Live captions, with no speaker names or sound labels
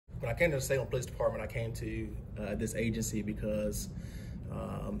When I came to the Salem Police Department, I came to this agency because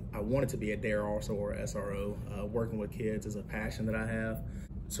I wanted to be a DARE also or SRO. Working with kids is a passion that I have.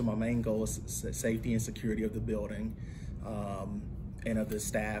 So my main goal is safety and security of the building and of the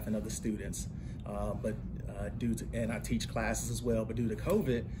staff and of the students. And I teach classes as well, but due to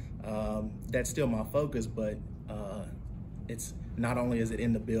COVID, that's still my focus, but it's not only is it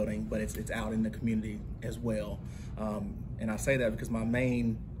in the building, but it's out in the community as well. And I say that because my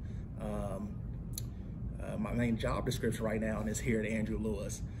main job description right now is here at Andrew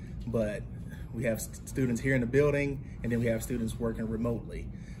Lewis, but we have students here in the building, and then we have students working remotely.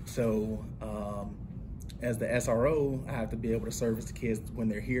 So as the SRO, I have to be able to service the kids when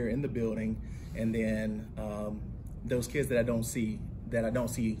they're here in the building, and then those kids that I don't see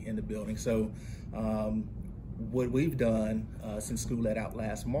in the building. So what we've done since school let out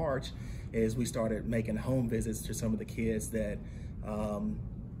last March is we started making home visits to some of the kids that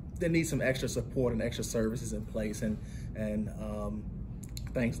need some extra support and extra services in place, and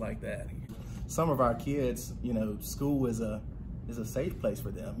things like that. Some of our kids, you know, school is a safe place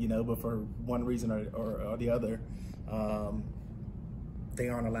for them, you know, but for one reason or the other, they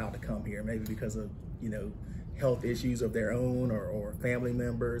aren't allowed to come here, maybe because of, you know, health issues of their own or family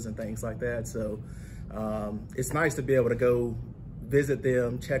members and things like that. So it's nice to be able to go visit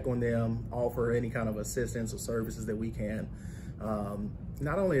them, check on them, offer any kind of assistance or services that we can.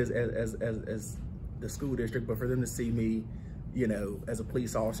 Not only as the school district, but for them to see me, you know, as a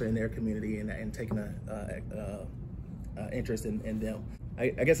police officer in their community and taking a interest in them. I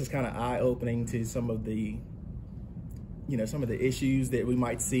guess it's kind of eye-opening to some of the, you know, some of the issues that we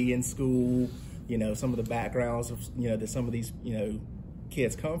might see in school, you know, some of the backgrounds of, you know, that some of these, you know,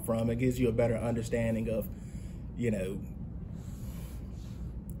 kids come from. It gives you a better understanding of, you know,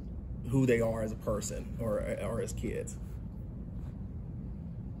 who they are as a person or as kids.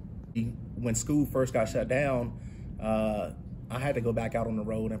 When school first got shut down, I had to go back out on the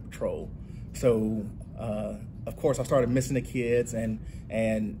road and patrol. So, of course, I started missing the kids, and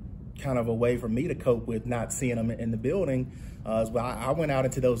kind of a way for me to cope with not seeing them in the building is I went out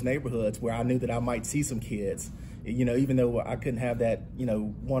into those neighborhoods where I knew that I might see some kids. You know, even though I couldn't have that, you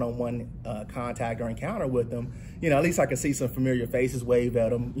know, one-on-one contact or encounter with them, you know, at least I could see some familiar faces, wave at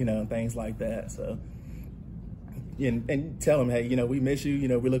them, you know, and things like that. So, and tell them, hey, you know, we miss you. You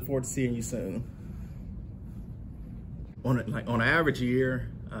know, we look forward to seeing you soon. On an average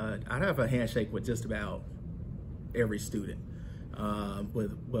year, I'd have a handshake with just about every student.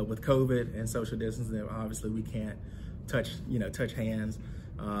 With COVID and social distancing, obviously we can't touch hands.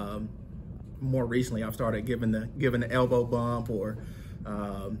 More recently, I've started giving the elbow bump, or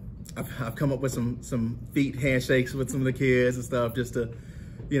I've come up with some feet handshakes with some of the kids and stuff, just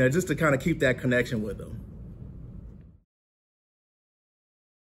to kind of keep that connection with them.